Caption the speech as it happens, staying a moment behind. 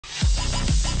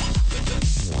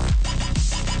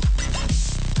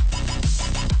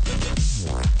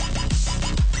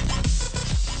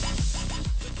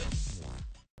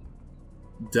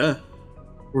Duh.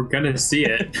 We're gonna see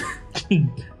it.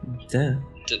 Duh.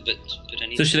 But I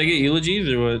need So should I get eulogies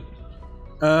or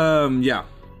what? Yeah.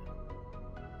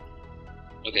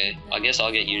 Okay, I guess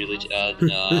I'll get you.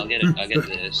 No, I'll get it. I'll get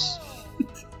this.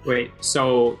 Wait,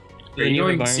 so are you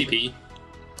going Iron CP?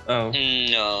 Oh.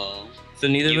 No. So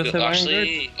neither of us have Iron Guard?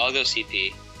 Actually, I'll go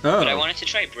CP. Oh. But I wanted to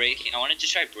try breaking. I wanted to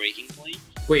try breaking point.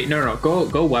 Wait, no.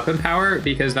 Go weapon power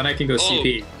because then I can go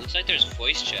CP. Looks like there's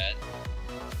voice chat.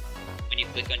 When you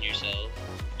click on yourself,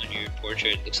 on your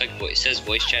portrait, looks like it says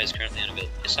voice chat is currently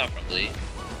unavailable. It's not Rumbly.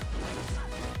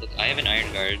 Look, I have an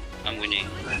Iron Guard. I'm winning.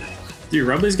 Dude,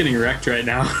 Rumbly's getting wrecked right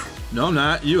now. No, I'm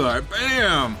not. You are.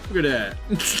 Bam! Look at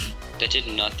that. That did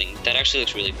nothing. That actually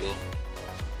looks really cool.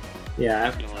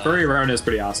 Yeah, Furry Rona is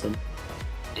pretty awesome.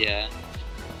 Yeah.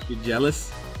 You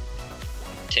jealous?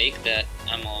 Take that.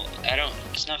 I don't.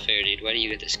 It's not fair, dude. Why do you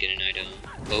get the skin and I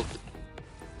don't? Poke.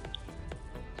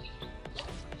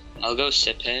 I'll go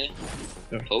Sepe.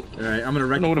 Poke. Alright, I'm gonna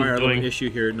know what I'm rectify our little doing. issue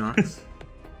here, Nox.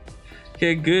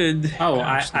 Okay, good. Oh,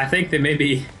 I think they may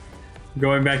be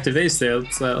going back to base there.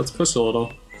 Let's push a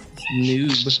little.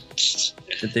 Noob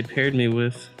that they paired me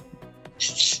with.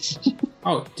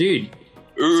 Oh, dude.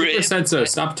 Super Senso,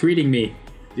 stop tweeting me.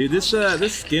 Dude, this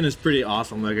skin is pretty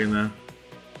awesome looking though.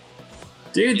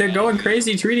 Dude, they're going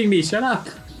crazy tweeting me. Shut up.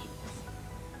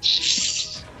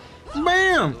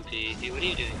 Bam! Dude, what are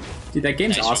you doing? Dude, that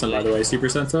game's Nice awesome, by the way. Super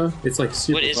Senso. It's like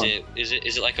super What is fun. it? Is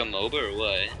it like a MOBA or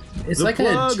what? It's The like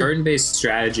plug. a turn-based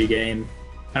strategy game.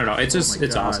 I don't know. It's just my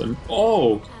it's God. awesome.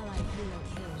 Oh,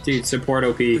 dude, support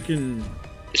OP. Freaking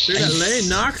clear that lane,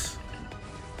 Nox.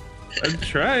 I'm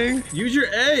trying. Use your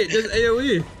A. It does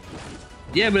AOE.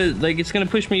 Yeah, but it's gonna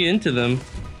push me into them.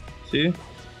 See?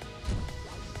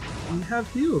 You have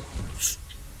heal.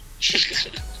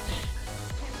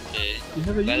 Okay. You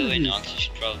have a By the way, use. Nox,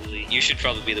 you should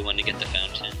probably be the one to get the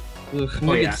fountain. Ugh,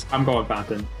 Oh yeah, nuggets. I'm going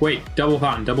fountain. Wait, double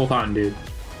fountain, dude.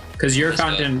 Because your Let's go.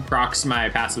 fountain procs my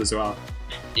passive as well.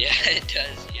 Yeah, it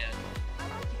does. Yeah.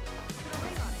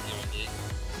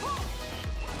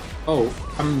 Oh,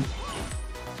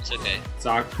 It's okay.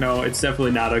 Zoc. No, it's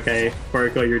definitely not okay.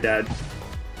 Oracle, you're dead.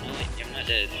 No, I'm not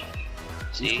dead.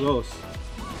 He's See? close.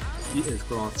 He is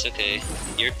close. It's okay.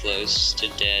 You're close to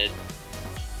dead.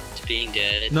 To being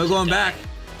dead. No to going dying. back.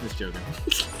 Just joking.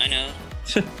 I know.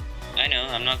 I know.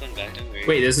 I'm not going back. Don't worry.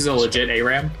 Wait, this is a legit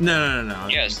ARAM? No.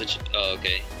 Yeah, it's legit. Oh,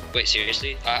 okay. Wait,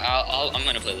 seriously? I'm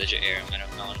gonna play legit ARAM. I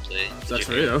don't want to play. That's legit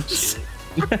real.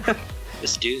 ARAM.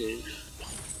 Let's do it.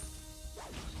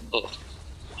 Oh.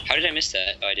 How did I miss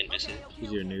that? Oh, I didn't miss it. He's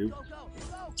your noob.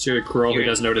 To a girl who You're-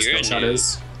 doesn't know what a you're a skill shot noob.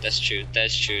 is. That's true.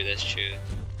 That's true. That's true.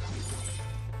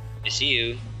 I see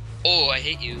you. Oh, I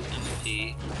hate you.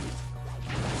 MVP.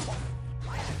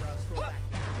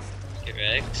 Get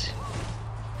wrecked.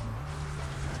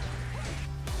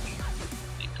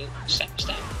 Go. Stop.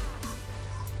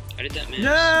 How did that miss?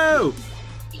 No!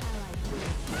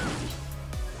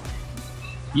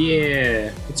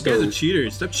 Yeah, let's You guys go. are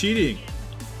cheaters. Stop cheating.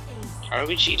 How are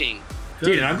we cheating?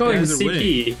 Dude, I'm going You guys are winning.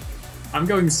 CP. I'm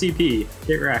going CP.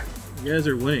 Get wrecked. You guys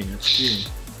are winning. That's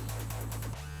cheating.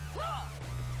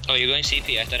 Oh, you're going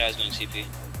CP. I thought I was going CP.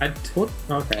 Okay.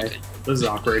 Okay. This is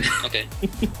awkward. Okay.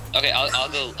 Okay. I'll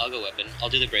go weapon. I'll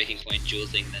do the breaking point jewel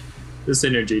thing then. The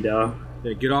synergy, though.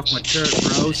 Yeah, get off my turret,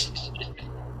 bros.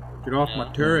 Get off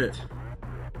my turret.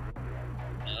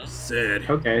 No? Said.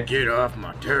 Okay. Get off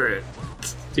my turret.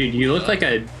 Dude, you look like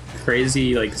a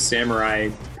crazy, like, samurai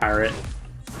pirate.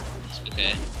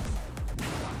 Okay.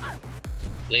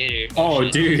 Later. Oh,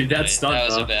 shit. dude, that's stunned, That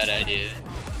was though. a bad idea.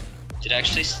 Did I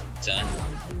actually stun?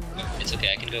 It's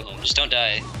okay. I can go home. Just don't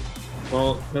die.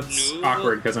 Well, that's No.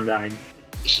 awkward because I'm dying.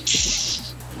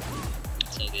 It's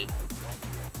all good.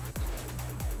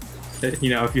 You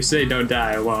know, if you say don't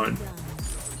die, I won't.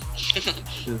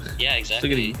 Yeah,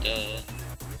 exactly. Still Duh.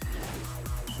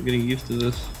 I'm getting used to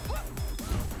this.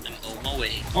 I'm on my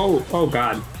way. Oh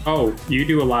god. Oh, you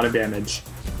do a lot of damage.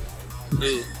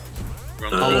 Ooh.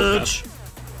 All of them.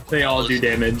 They all do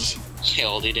damage. They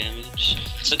all do damage.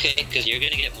 It's okay, because you're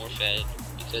gonna get more fed,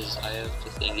 because I have the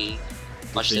thingy.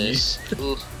 Watch Thingy? this.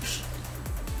 Ooh.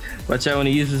 Watch out when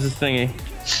he uses his thingy.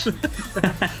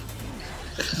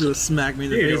 You'll smack me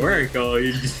in the Dude, face. Oracle,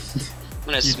 you I'm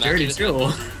gonna you smack dirty you with tool.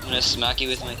 I'm gonna smack you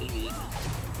with my thingy.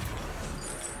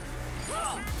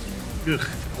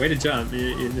 Way to jump.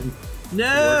 You didn't work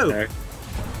No! there.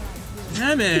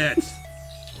 Damn it!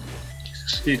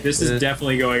 Dude, this is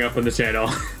definitely going up on the channel.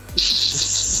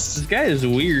 This guy is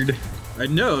weird. I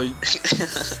know.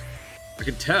 I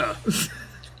can tell.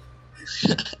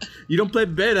 You don't play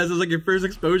bed as it's like your first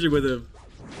exposure with him.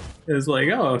 It's like,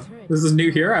 oh, this is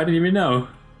new here? I didn't even know.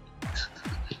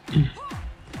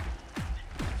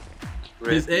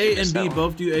 Because A and B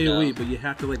both do AoE, No. but you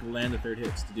have to like land the third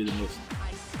hits to do the most.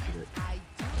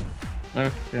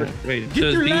 Okay. Wait, Get so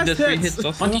your B last does 3 hits. hits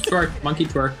also? Monkey twerk, monkey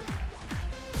twerk.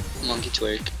 Monkey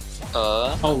twerk.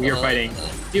 Oh, you're fighting.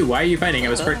 Dude, why are you fighting? I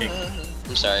was twerking.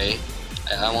 I'm sorry.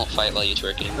 I won't fight while you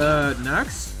twerking.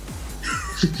 Nox?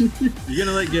 You're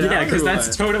gonna like get out? Yeah, because or that's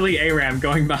what? totally ARAM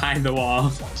going behind the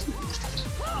wall.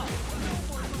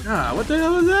 Ah, what the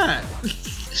hell is that?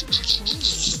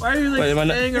 Why are you like Wait,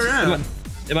 staying around?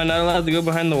 Am I not allowed to go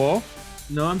behind the wall?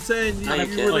 No, I'm saying you, No, you you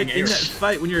can't. were like in Killing that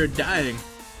fight when you were dying.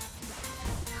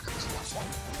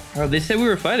 Oh, they said we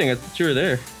were fighting. I thought you were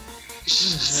there.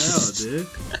 Hell, dude.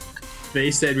 They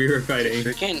said we were fighting.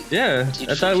 Freaking Yeah, Dude,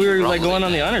 I thought we were freaking like going Rumbly,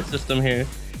 on the man. honor system here.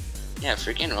 Yeah,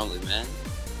 freaking Rumbly, man.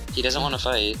 He doesn't want to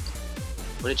fight.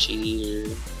 What a cheater.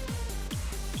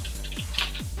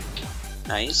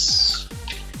 Nice.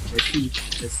 Let's see.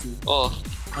 Let's see. Oh,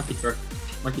 Monkey twerk.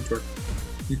 Monkey twerk.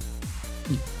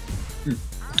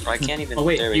 I can't even. Oh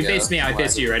wait, there we you go. faced me, I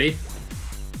faced you. Ready?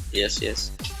 Yes,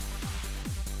 yes.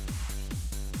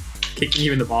 Kicking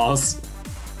you in the balls.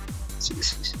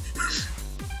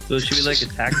 So should we like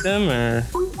attack them or?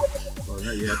 Oh,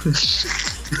 not yet.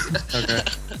 Okay.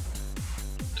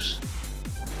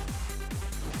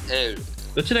 Hey,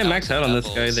 What should I max out on this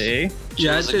guy? The A?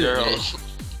 Yeah, Jules I the did. girl.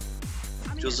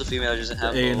 Jules the female doesn't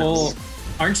have A and balls. Well,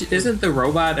 aren't you? Isn't the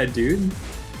robot a dude?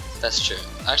 That's true.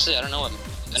 Actually, I don't know what.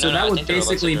 So no, that I would think the robot's a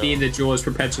basically girl. mean that Jewel is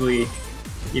perpetually,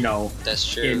 you know, That's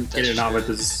true. in That's it on true.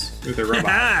 with the robot.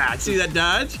 Ah, see that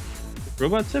dodge?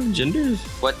 Robots have genders?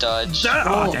 What dodge?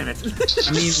 Oh, damn it.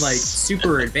 I mean, like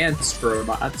super advanced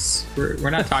robots. We're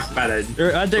not talking about a.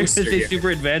 Or I think Toaster they here. super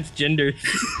advanced genders.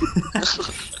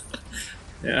 See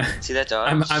Yeah, that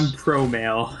dodge? I'm pro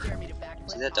male.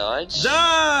 See that dodge?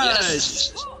 Dodge!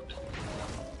 Yes.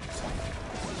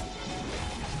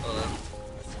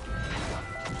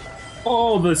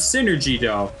 Oh, the synergy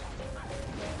though.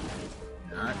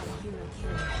 Not.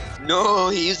 No,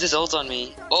 he used his ult on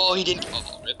me. Oh, he didn't.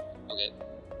 Oh, rip. Okay.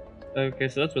 Okay,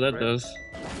 so that's what that does.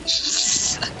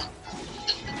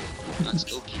 Let's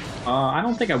go. I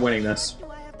don't think I'm winning this.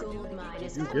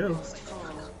 You go.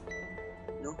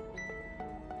 No.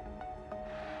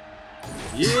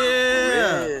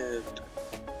 Yeah! Ripped.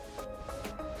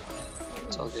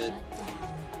 It's all good.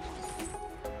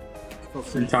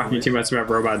 I'm talking too much about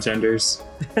robot genders.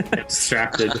 Get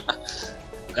distracted.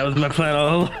 That was my plan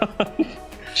all along.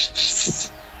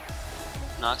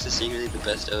 Nox is secretly the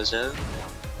best Ozo.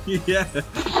 Yeah,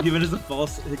 even as a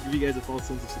false, give you guys a false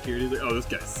sense of security. Like, oh, this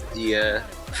guy's sick. Yeah.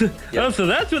 Oh, so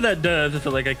that's what that does. It's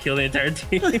like I kill the entire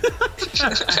team.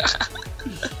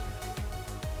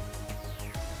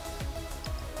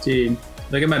 Dude,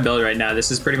 look at my build right now.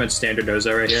 This is pretty much standard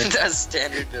Ozo right here. That's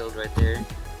standard build right there.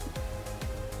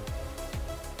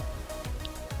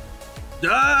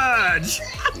 Dodge!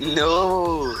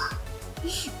 No.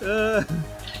 Uh,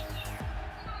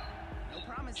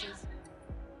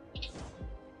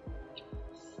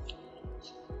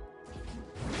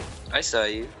 I saw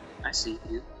you. I see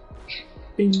you.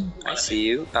 Bing. I see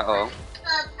you. Uh oh.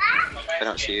 I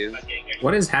don't see you.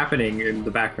 What is happening in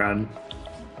the background?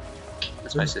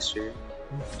 That's my sister.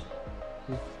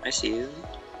 I see you.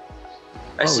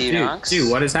 I Oh, see you, dude, Nox.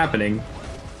 dude, what is happening?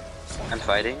 I'm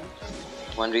fighting.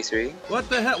 1v3. what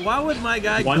the hell? Why would my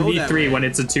guy go that 1v3 way? when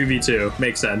it's a 2v2.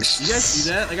 Makes sense. You guys see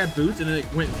that? I got boots and it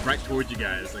went right towards you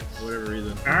guys, like for whatever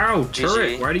reason. Ow,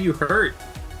 turret, why do you hurt?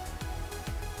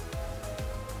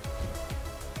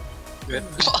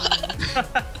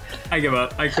 I give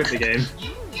up. I quit the game.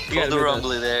 Pull the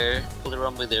rumbly there. Pull the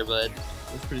rumbly there, bud.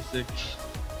 That's pretty sick.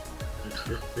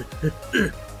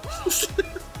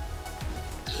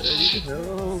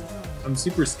 I'm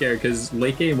super scared because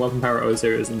late game weapon power Ozo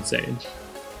is insane.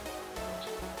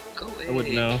 Go away. I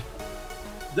wouldn't know.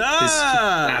 Dodge!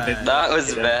 That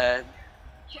was Yeah. bad.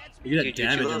 You got Dude,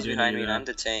 damage Jules on was doing behind me you and I'm know.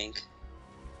 the tank.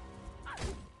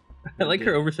 I like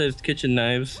her oversized kitchen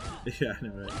knives. Yeah, I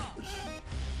know, right?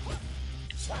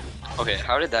 Okay,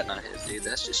 how did that not hit, dude?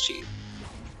 That's just cheap.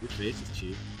 Your face is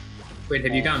cheap. Wait,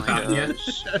 have you gotten my fountain yet?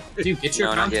 gosh. Dude, get your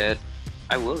No, not fountain. yet.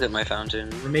 I will get my fountain.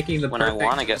 We're making the When I perfect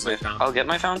want to get my fountain. I'll get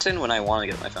my fountain when I want to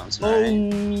get my fountain, Oh. alright?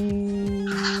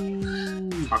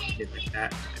 Talk to kid like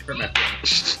that. I hurt my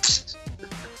feelings.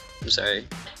 I'm sorry.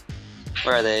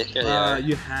 Where are they? There they are.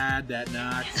 You had that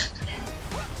Nox.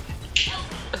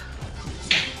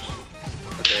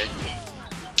 Okay.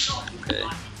 Okay.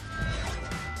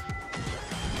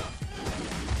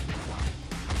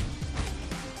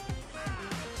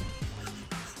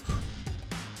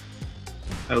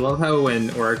 I love how when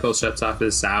Oracle shuts off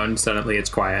his sound, suddenly it's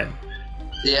quiet.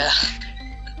 Yeah.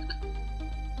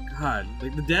 God,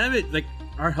 like the damage, like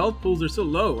Our health pools are so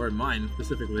low, or mine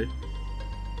specifically.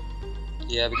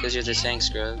 Yeah, because you're the tank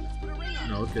scrub.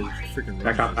 No, because freaking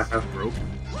Back up, back up. broke.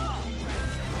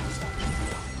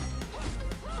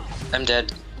 I'm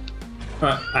dead.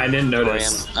 I didn't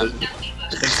notice.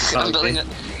 I'm building a.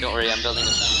 Don't worry, I'm building a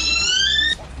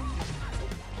fountain.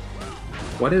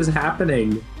 What is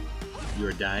happening? You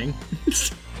are dying.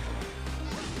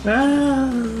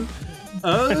 Ah.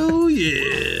 Oh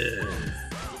yeah.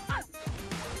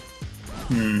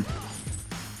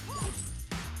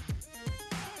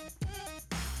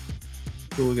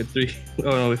 So we'll get 3.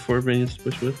 Oh no, wait, 4 minions to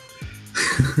push with.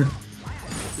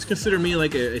 Just consider me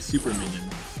like a super minion.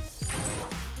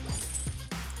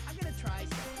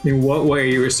 In what way are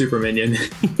you a super minion?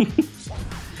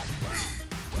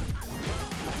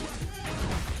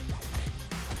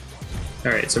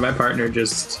 Alright, so my partner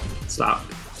just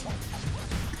stopped.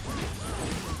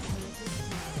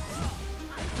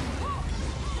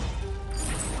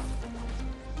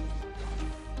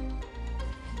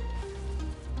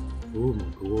 Oh my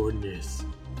goodness.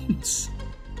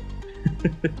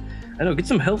 I know, get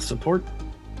some health support.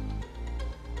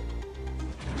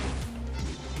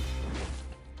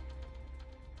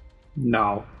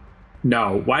 No.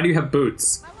 No. Why do you have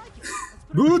boots?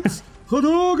 Boots!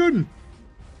 Hadouken!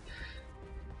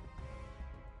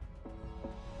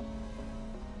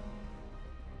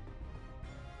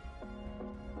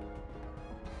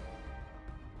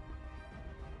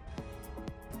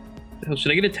 Hell,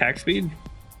 should I get attack speed?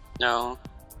 No.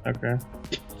 Okay.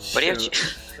 What do you have?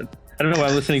 I don't know why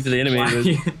I'm listening to the enemy.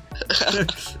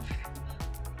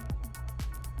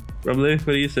 Rumbly,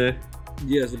 what do you say?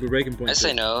 Yes, the breaking point. I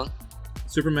say no.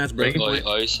 Superman's breaking point.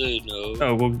 I say no.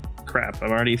 Oh, well, crap. I'm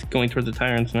already going towards the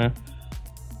tyrants now.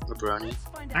 The brownie.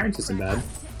 Irons isn't bad.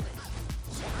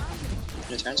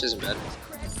 The turns isn't bad.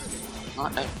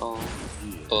 Not at all.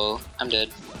 Oh, I'm dead.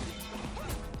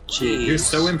 Jeez. You're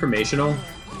so informational.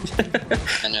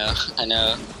 I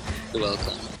know. You're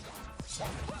welcome.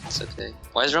 It's okay.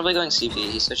 Why is Rumbly going CP?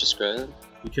 He's such a scrub.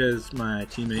 Because my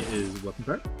teammate is weapon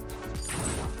part?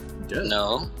 Dead.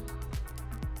 No.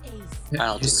 I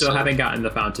don't You think still so. haven't gotten the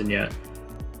fountain yet.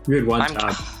 You had one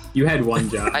job. You had one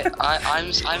job.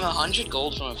 I'm 100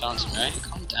 gold from a fountain, right?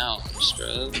 Calm down,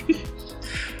 scrub.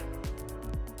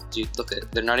 Dude, look at.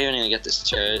 They're not even gonna get this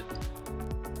turret.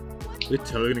 We're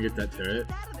totally gonna get that turret.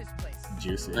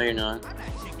 Juicy. No, you're not.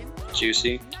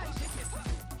 Juicy.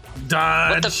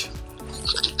 Dodge!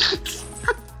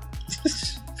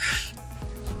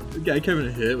 The guy coming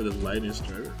to hit with his lightning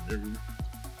strike.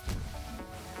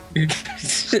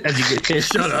 As you get hit.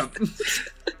 Shut up!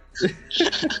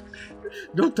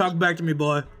 Don't talk back to me,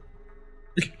 boy.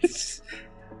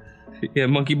 Yeah,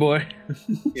 monkey boy.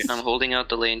 I'm holding out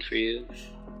the lane for you.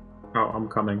 Oh, I'm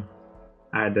coming.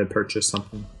 I had to purchase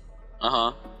something.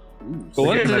 Uh-huh. But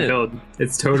what Look is at my it? build.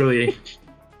 It's totally...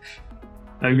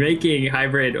 I'm making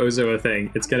hybrid Ozo a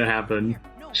thing. It's gonna happen.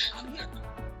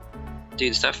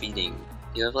 Dude, stop eating.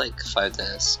 You have like 5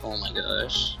 deaths. Oh my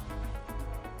gosh.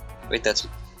 Wait, that's... Oh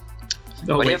Why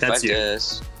do you wait, have that's 5 you.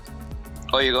 deaths?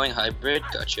 Oh, you're going hybrid?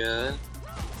 Gotcha.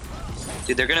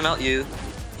 Dude, they're gonna melt you.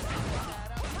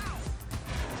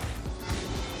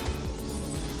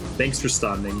 Thanks for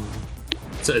stunning.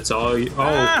 So it's all you. Oh!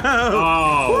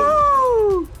 Ow!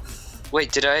 Oh! Wait,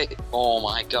 did I? Oh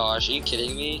my gosh, are you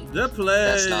kidding me? The play.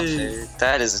 That's not fair.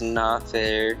 That is not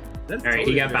fair. Alright,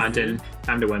 he got fountain.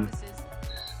 Time to win.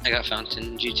 I got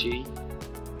fountain, GG.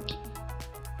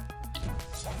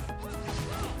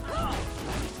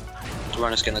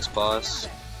 Run a skinless boss.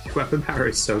 Weapon power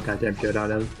is so goddamn good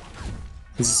on him.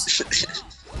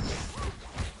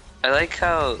 I like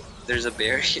how there's a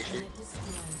barrier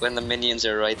when the minions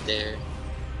are right there.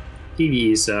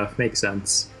 PvE stuff makes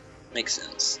sense. Makes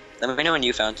sense. Let me know when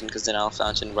you fountain, because then I'll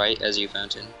fountain right as you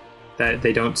fountain. That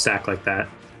they don't stack like that.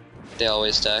 They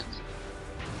always stack.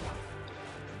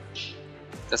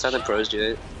 That's how the pros do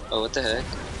it. Oh, what the heck?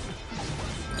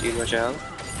 Dude, watch out.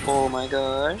 Oh my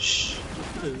gosh.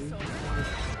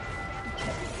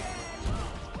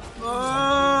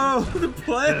 Oh, the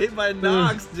play by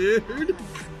Nox, dude.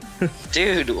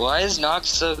 Dude, why is Nox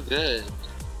so good?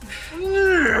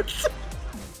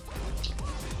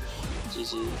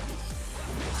 GG.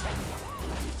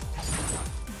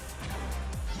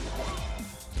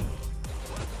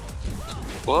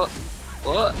 What?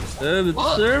 What?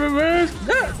 What?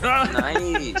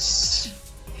 Nice.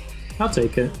 I'll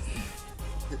take it.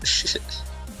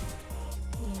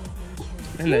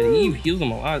 And that Eve heals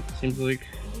him a lot, seems like.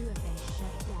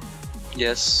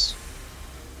 Yes.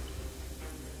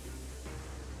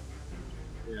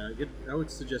 Yeah, I would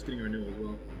suggest getting a renewal as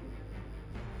well.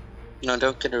 No,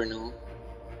 don't get a renewal.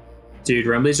 Dude,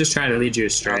 Rumbly's just trying to lead you I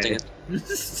astray. don't think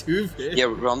Stupid. yeah,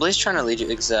 Rumbly's trying to lead you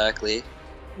exactly.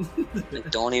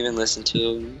 Like, don't even listen to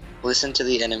him. Listen to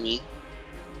the enemy.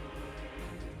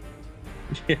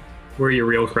 We're your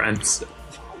real friends.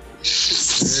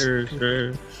 Sure.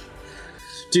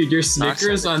 Dude, your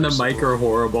Snickers Nox on the mic are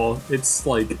horrible. It's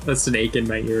like a snake in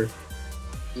my ear.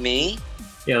 Me?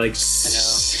 Yeah, like.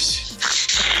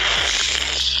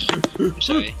 I'm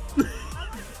sorry.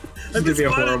 It's gonna be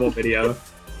a horrible video.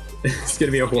 It's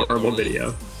gonna be a horrible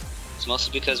video. It's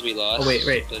mostly because we lost. Oh wait,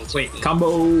 but it's wait, okay.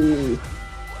 combo!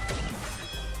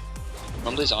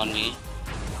 Rumbly's on me.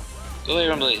 Go away,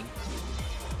 Rumbly.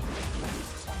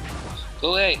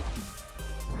 Go away.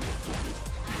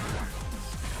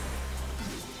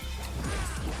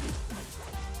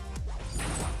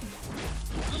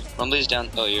 Rumbly's down.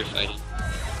 Oh, you're fighting.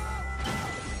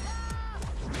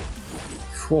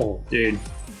 Whoa, dude.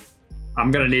 I'm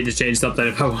gonna need to change something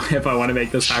if I want to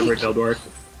make this hybrid build work.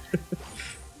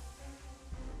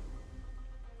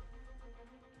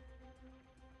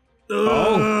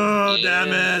 Oh, damn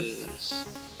it! Yes.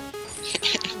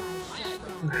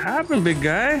 What happened, big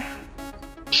guy?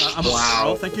 I'm Wow.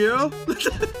 wow. Thank you.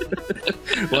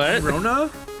 What? Rona?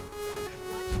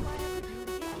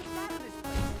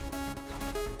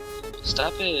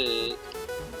 Stop it.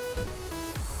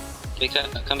 Okay,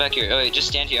 come back here. Oh wait, just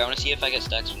stand here. I want to see if I get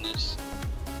stacks from this.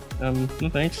 No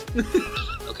thanks.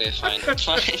 Okay, fine.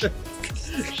 Fine.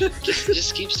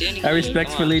 just keep standing I here.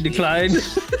 respectfully Come on, decline.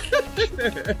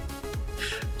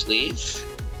 Please?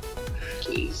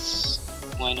 Please?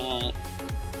 Why not?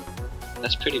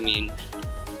 That's pretty mean.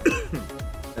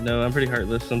 I know, I'm pretty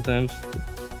heartless sometimes.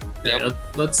 Yep.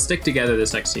 Let's stick together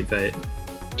this next team fight.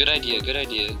 Good idea, good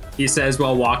idea. He says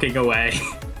while walking away.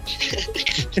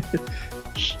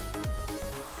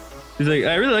 He's like,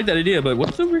 I really like that idea, but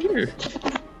what's over here?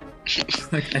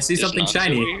 Like, I see There's something Nox over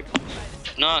shiny. here.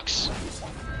 Nox!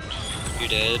 You're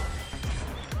dead.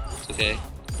 It's okay.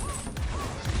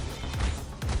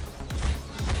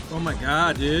 Oh my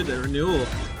god, dude, that renewal.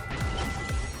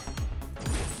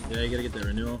 Yeah, you gotta get that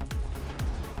renewal.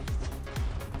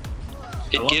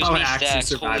 It love gives how me it actually stacks.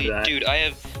 survived Holy, that. dude, I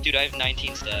have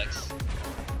 19 stacks.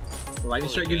 The lightning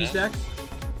Holy strike gives you crap.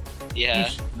 stacks? Yeah.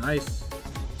 Nice.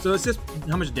 So it's just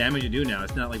how much damage you do now.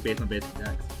 It's not like based on basic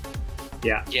attacks.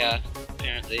 Yeah, Yeah,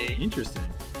 apparently. Interesting.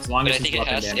 as long But I as it's think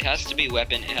weapon it damage. has to be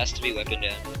weapon. It has to be weapon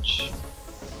damage.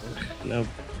 No. How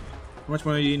much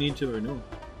money do you need to renew?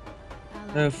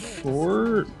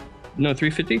 4? No,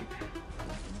 350? You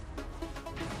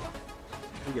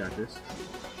got this.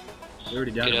 You're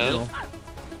already down Get in the out. middle.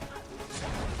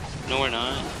 No, we're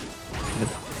not.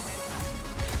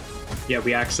 Yeah,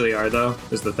 we actually are though,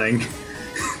 is the thing.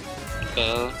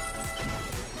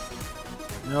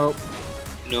 Nope.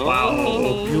 No.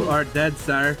 Wow. You are dead,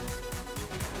 sir.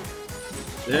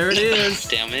 There it is.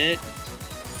 Damn it.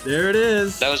 There it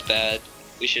is. That was bad.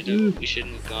 We shouldn't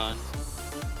have gone.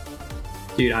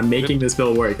 Dude, I'm making this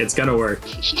build work. It's gonna work.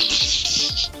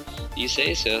 You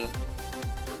say so.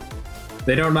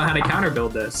 They don't know how to counter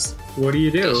build this. What do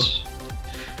you do? Yes.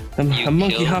 You I'm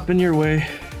monkey kill. hopping your way.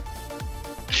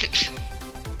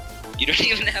 You don't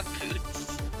even have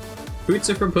boots. Boots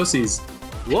are from pussies.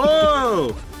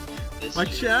 Whoa! This My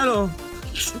dude. channel.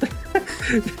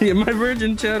 Yeah, my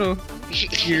virgin channel.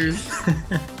 Years.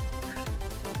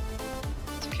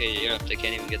 It's okay, you're up. I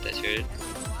can't even get that turret.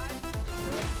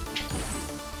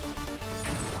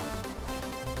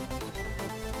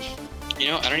 You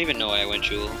know, I don't even know why I went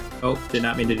Jewel. Oh, did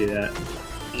not mean to do that.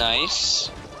 Nice.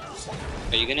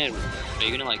 Are you gonna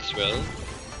like throw?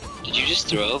 Did you just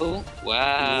throw?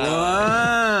 Wow.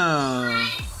 Wow.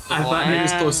 I thought he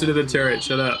was Wow. closer to the turret.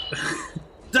 Shut up.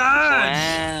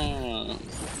 Dodge! Wow.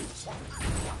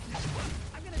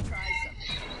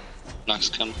 Nox,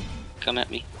 come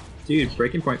at me. Dude,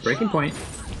 breaking point, breaking point.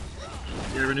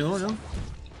 You got a renewal, no?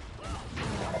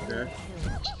 Okay.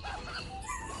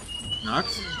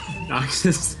 Nox? Nox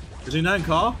is- Did you not in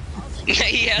call?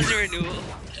 He has a renewal.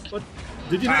 What?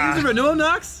 Did you not use a renewal,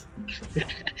 Nox?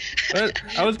 What?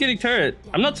 I was getting turret.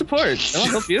 I'm not support. I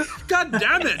won't help you. God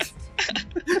damn it!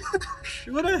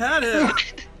 You would have had him.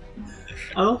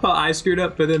 I love how I screwed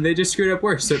up, but then they just screwed up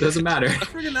worse, so it doesn't matter.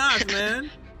 Freaking Nox, man.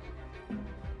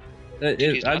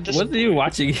 He's I not the wasn't even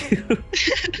watching you.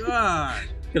 God.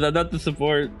 Because I'm not the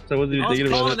support, so I wasn't even I was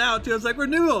thinking about calling it. out too. I was like,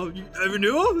 renewal. A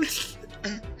renewal?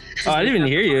 Oh, I didn't even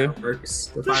hear you. Fireworks.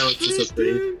 The fireworks are so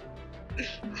pretty.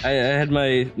 I had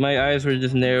my eyes were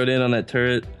just narrowed in on that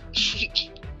turret.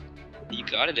 You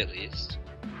got it at least.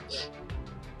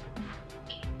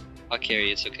 I'll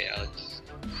carry. It's okay, Alex.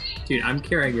 Dude, I'm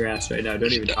carrying your ass right now.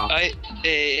 Don't even talk.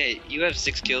 Hey, you have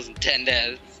 6 kills and 10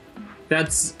 deaths.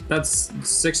 That's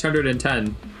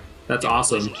 610. That's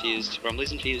awesome. Rumbly's infused.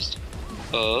 Rumbly's infused.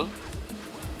 Oh.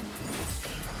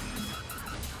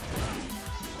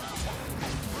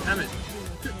 Damn it.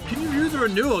 Can you use a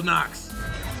renewal, Nox?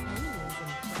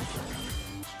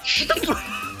 Is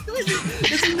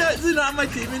he not on my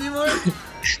team anymore?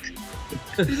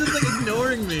 He's just like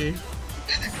ignoring me.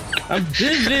 I'm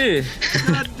busy.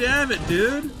 God damn it,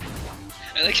 dude.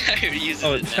 I like how you're using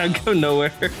Oh, it it's now. not go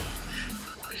nowhere.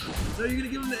 So you're gonna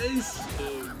give him the ace?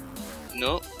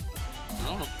 No.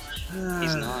 No.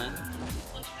 He's not.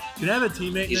 Can I have a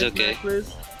teammate He's next okay. match,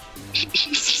 please?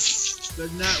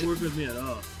 Does not work with me at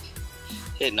all.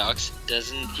 Hey, Nox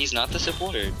doesn't. He's not the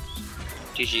supporter.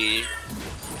 GG.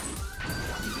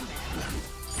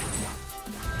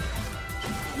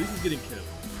 At least he's getting killed.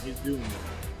 He's doing it.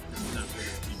 This is not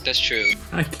good. That's true.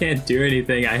 I can't do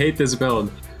anything. I hate this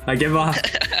build. I give up.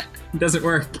 It doesn't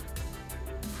work.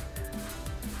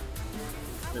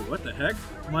 Wait, what the heck?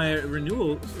 My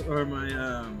renewal or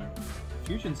my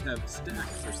fusions have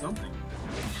stacks or something.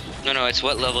 No, it's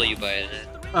what level you buy it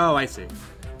at. Oh, I see.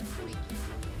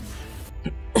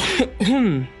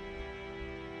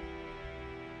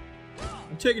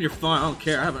 I'm taking your fun. I don't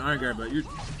care. I have an iron guard, but you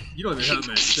don't even have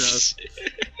me. So.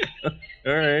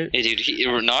 All right. Hey,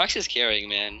 dude, Nox is carrying,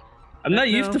 man. I'm not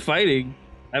used to fighting.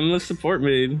 I'm a support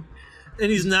mid. And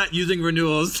he's not using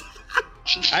renewals.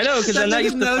 I know, because That I'm not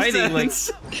makes used to no fighting.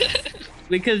 sense.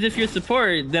 Like, because if you're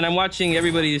support, then I'm watching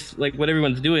everybody's like what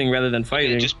everyone's doing rather than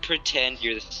fighting. Okay, just pretend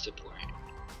you're the support.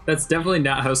 That's definitely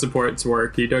not how supports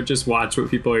work. You don't just watch what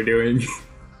people are doing.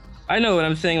 I know what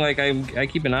I'm saying. Like I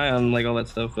keep an eye on like all that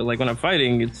stuff, but like when I'm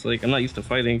fighting, it's like I'm not used to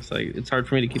fighting, so like, it's hard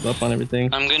for me to keep up on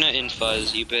everything. I'm gonna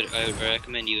infuzz. I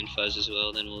recommend you infuzz as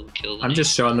well. Then we'll kill them. I'm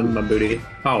just showing them my booty.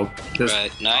 Oh, this.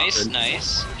 Right. Nice.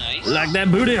 Like that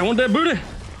booty. I want that booty.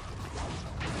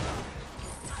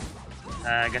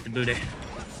 I got the booty.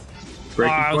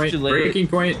 Breaking I was point. too late. Breaking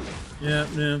point.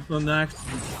 Yeah. Well, next.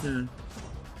 Yeah.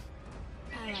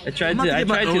 I tried I'm to. about I to get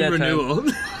my tried to own that renewal.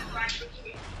 time.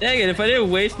 Dang it! If I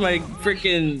didn't waste my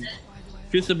freaking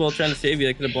crucible trying to save you,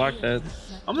 I could have blocked that.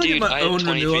 I'm gonna Dude, get my I have own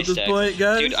 23 renewal at this stacks. point,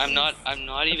 guys. Dude, I'm not even.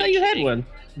 I thought you had kidding. one.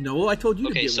 No, I told you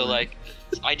to Okay, get so one. like,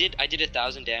 I did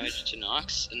 1,000 damage to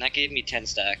Nox, and that gave me 10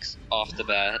 stacks off the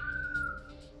bat.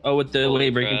 Oh, with the Holy way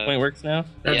breaking crap. point works now.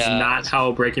 That's Yeah. not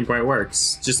how breaking point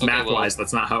works. Just Okay, math-wise,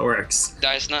 that's not how it works.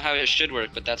 That's not how it should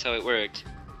work, but that's how it worked.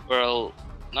 Well,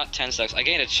 not 10 stacks. I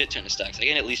gained a shit ton of stacks. I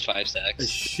gained at least 5 a stacks.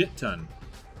 shit ton.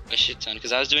 A shit ton,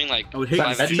 because I was doing like I would hate to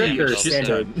 500 see metric you or a damage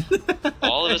all of a shit sudden. ton.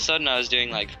 All of a sudden, I was doing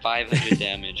like 500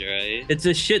 damage, alright? It's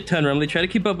a shit ton, Rumbly. Try to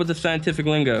keep up with the scientific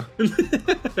lingo.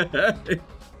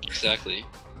 Exactly.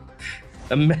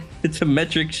 It's a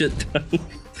metric shit ton.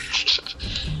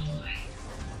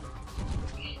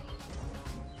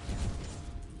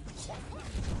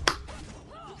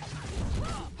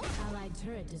 Allied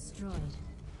turret destroyed.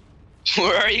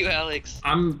 Where are you, Alex?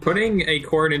 I'm putting a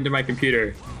cord into my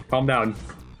computer. Calm down.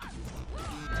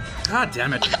 God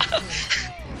damn it.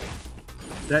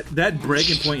 That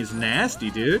breaking point is nasty,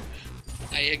 dude.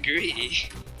 I agree.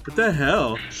 What the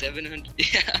hell? 700.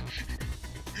 Yeah.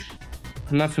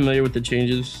 I'm not familiar with the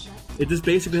changes. It's just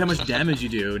basically how much damage you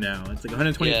do now. It's like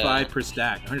 125 Yeah. per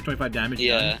stack. 125 damage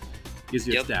Yeah. done gives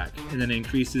you a Yep. stack. And then it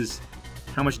increases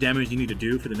how much damage you need to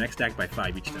do for the next stack by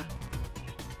 5 each time.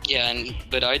 Yeah,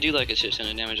 but I do like a shit ton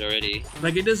of damage already.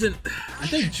 Like, it doesn't... I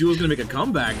think Jewel's gonna make a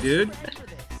comeback, dude.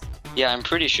 Yeah, I'm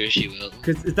pretty sure she will.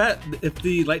 Because if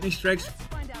the lightning strikes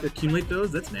accumulate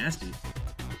those, that's nasty.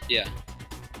 Yeah.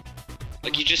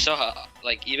 Like, you just saw how,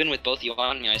 like, even with both you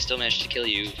on me, I still managed to kill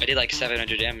you. I did like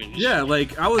 700 damage. Yeah,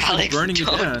 like, I was like, Alex, burning you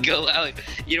don't down. go, Alex.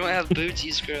 You don't have boots,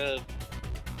 you scrub.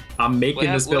 I'm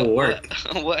making this build work.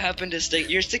 What happened to stay?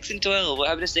 You're 6 and 12. What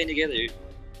happened to staying together?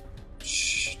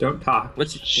 Shh, don't talk.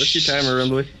 What's your timer,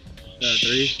 Rumbly?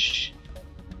 3.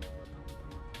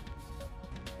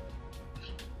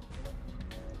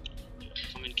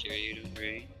 Come and carry you, don't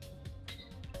worry.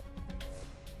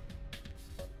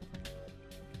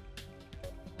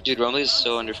 Dude, Rumbly is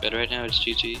so underfed right now, it's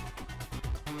GG.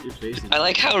 Your face is... I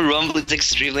like how Rumbly is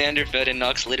extremely underfed and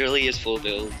Nox literally is full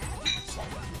build.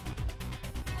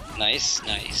 Nice,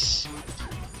 nice.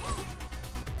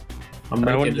 I'm I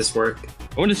making wanted this work.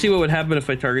 I wanted to see what would happen if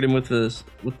I target him with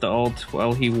the alt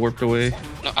while he warped away.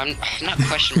 No, I'm not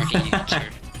question marking you, sir.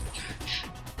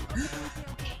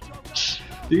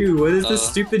 Dude, what is this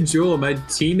stupid jewel? My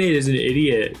teammate is an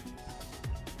idiot.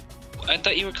 I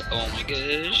thought you were. Oh my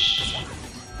gosh.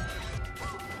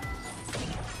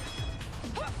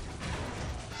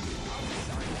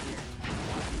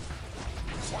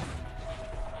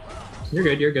 You're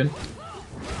good, you're good.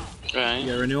 Right. You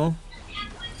got a renewal?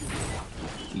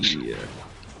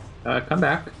 Come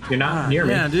back. You're not near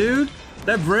me. Yeah, dude.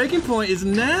 That breaking point is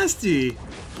nasty.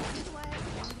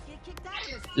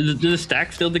 Do the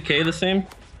stacks still decay the same?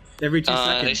 Every 2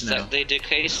 seconds now. They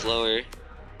decay slower.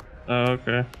 Oh,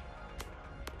 okay.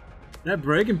 That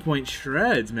breaking point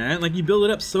shreds, man. Like, you build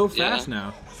it up so fast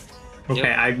now. Okay,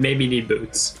 Yep. I maybe need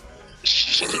boots.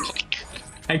 Oh my God.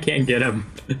 I can't get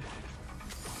them.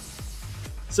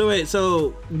 So wait,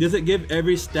 so does it give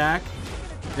every stack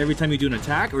every time you do an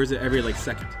attack, or is it every like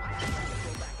second?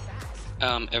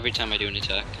 Every time I do an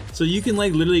attack. So you can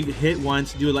like literally hit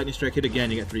once, do a lightning strike, hit again,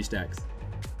 you get 3 stacks.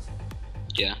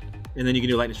 Yeah. And then you can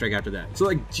do a lightning strike after that. So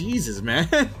like, Jesus, man.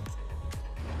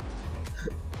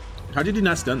 How did you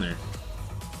not stun there?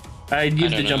 I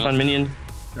used to jump on minion.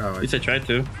 Oh, At least I tried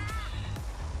to.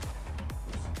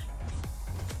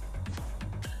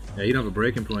 yeah, you don't have a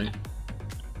breaking point.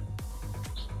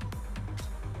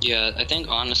 Yeah, I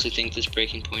honestly think this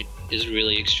breaking point is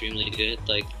really extremely good.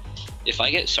 Like, if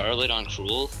I get Sarlet on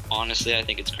Cruel, honestly, I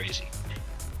think it's crazy.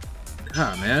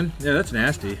 Ah, man. Yeah, that's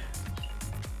nasty.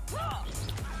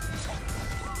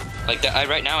 Like,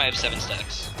 right now I have 7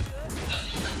 stacks.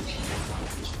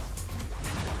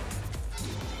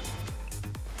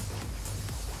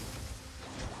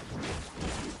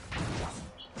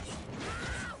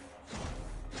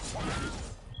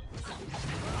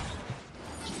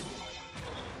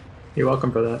 You're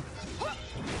welcome for that.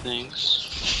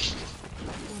 Thanks.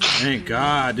 Thank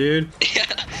God, dude.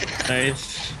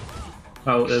 Nice.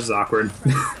 Oh, this is awkward.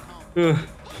 Ugh.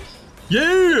 Yeah!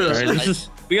 Alright, this is.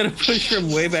 We gotta push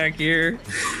from way back here.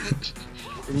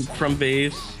 from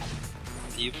base.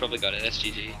 You probably got an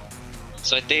SGG.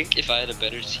 So I think if I had a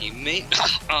better teammate,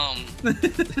 I'm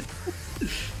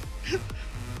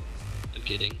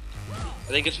kidding. I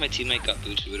think if my teammate got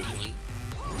boots, we would have won.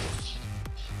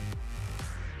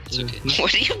 It's okay.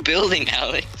 What are you building,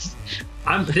 Alex?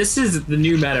 This is the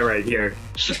new meta right here.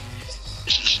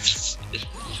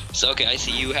 So okay, I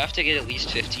see. You have to get at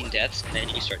least 15 deaths, and then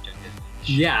you start doing it.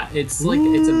 Yeah, it's like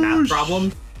it's a math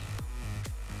problem.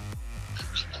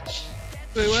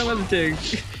 Wait, why am I the tank?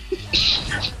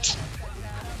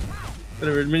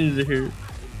 Whatever, minions are here.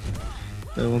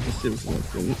 I want to see what's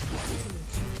happening.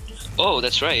 Oh,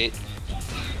 that's right.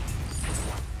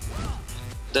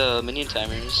 The minion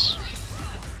timers.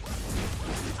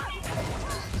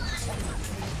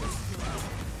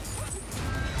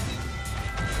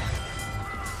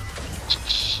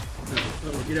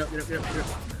 Oh, get up, get up, get up, get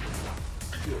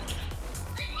up.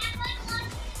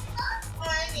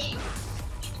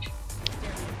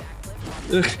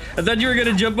 Ugh, I thought you were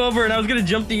gonna jump over and I was gonna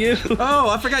jump to you. Oh,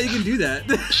 I forgot you can do that.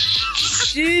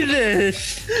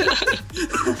 Jesus!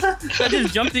 I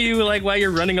just jumped to you like while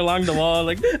you're running along the wall,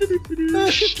 like.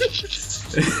 I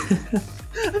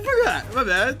forgot. My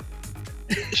bad.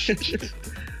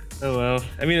 Oh well.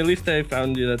 I mean, at least I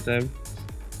found you that time.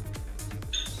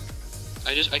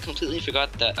 I completely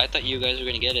forgot that. I thought you guys were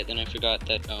gonna get it, then I forgot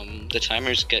that the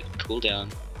timers get cooldown.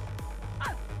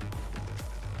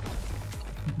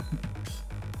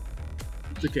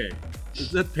 It's okay.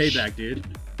 That's payback, dude.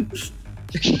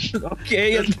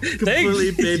 Okay, That's thanks.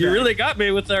 completely payback. You really got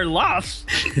me with our loss.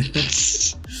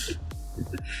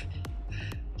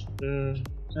 You're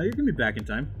gonna be back in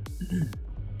time.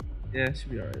 Yeah, it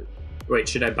should be alright. Wait,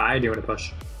 should I buy or do you want to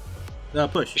push?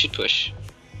 Push. You should push.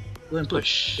 Go ahead and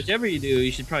push. Whichever you do,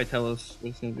 you should probably tell us what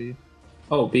it's gonna be.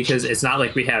 Oh, because it's not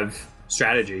like we have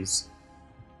strategies.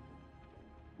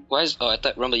 Why is? Oh, I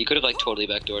thought Rumbly. You could have like totally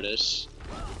backdoored us.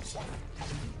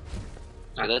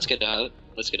 Okay, let's get out.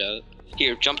 Let's get out.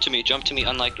 Here, jump to me,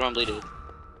 unlike Rumbly did.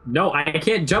 No, I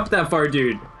can't jump that far,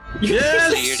 dude.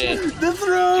 Yes! You're dead. The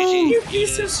throw! GG. You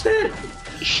piece of shit!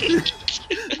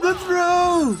 The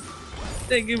throw!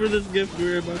 Thank you for this gift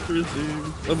we're about to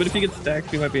receive. Oh, but if you get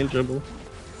stacked, you might be in trouble.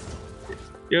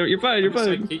 You're fine. You're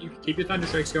fine. Keep your thunder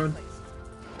strikes going.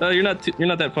 Oh, you're not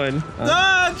that fine.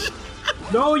 Dodge!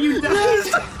 No, you died! Yes!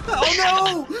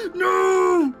 Oh no!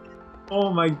 No!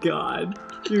 Oh my god.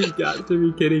 You've got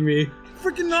to be kidding me.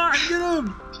 Freaking not! Get him!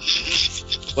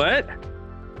 What?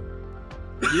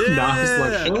 Yeah! Nah, I was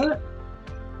like, what?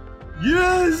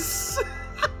 Yes!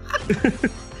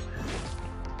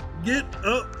 Get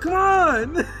up! Come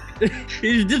on!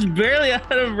 He's just barely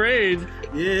out of range.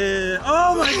 Yeah!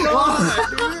 Oh my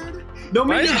god, dude! No,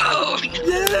 Why? man. Oh,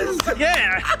 Yes!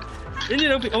 Yeah.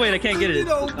 Minion OP. Oh wait, I can't get it.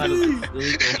 Minion OP. Out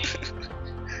of-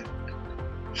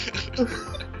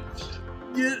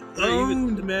 Get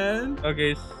owned, man!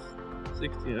 Okay,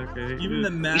 16. Okay. Even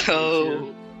the map.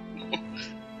 no.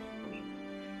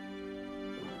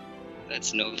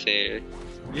 That's no fair.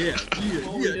 Yeah,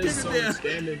 Oh, yeah, it take is it so down. much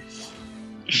damage.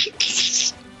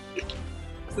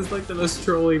 This is like the most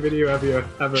trolling video ever.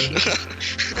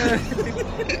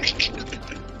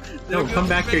 No, come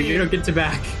back here. You don't get to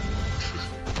back.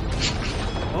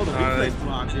 Oh, the reflex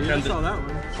block, dude. I saw that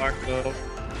one. Mark though.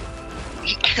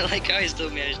 I like how I still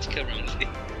managed to cover Rumbly.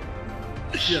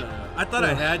 Yeah, I thought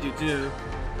I had you too.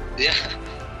 Yeah.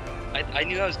 I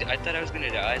knew I thought I was gonna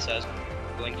die, so I was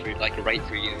going for like right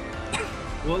for you.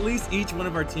 Well, at least each one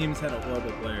of our teams had a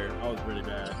horrible player. I was pretty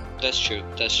bad. That's true.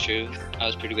 That's true. I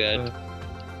was pretty bad.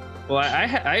 Well,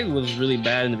 I was really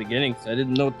bad in the beginning because I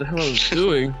didn't know what the hell I was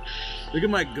doing. Look at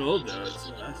my gold though.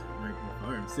 That's my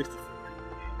farm, 64.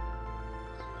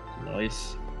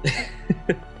 Nice.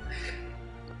 I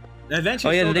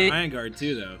eventually Oh, yeah, sold they- the Iron Guard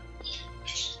too, though.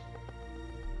 Because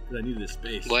I needed the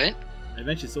space. What? I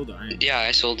eventually sold the Iron Guard. Yeah,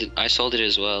 I sold it. I sold it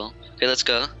as well. Okay, let's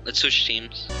go. Let's switch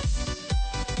teams.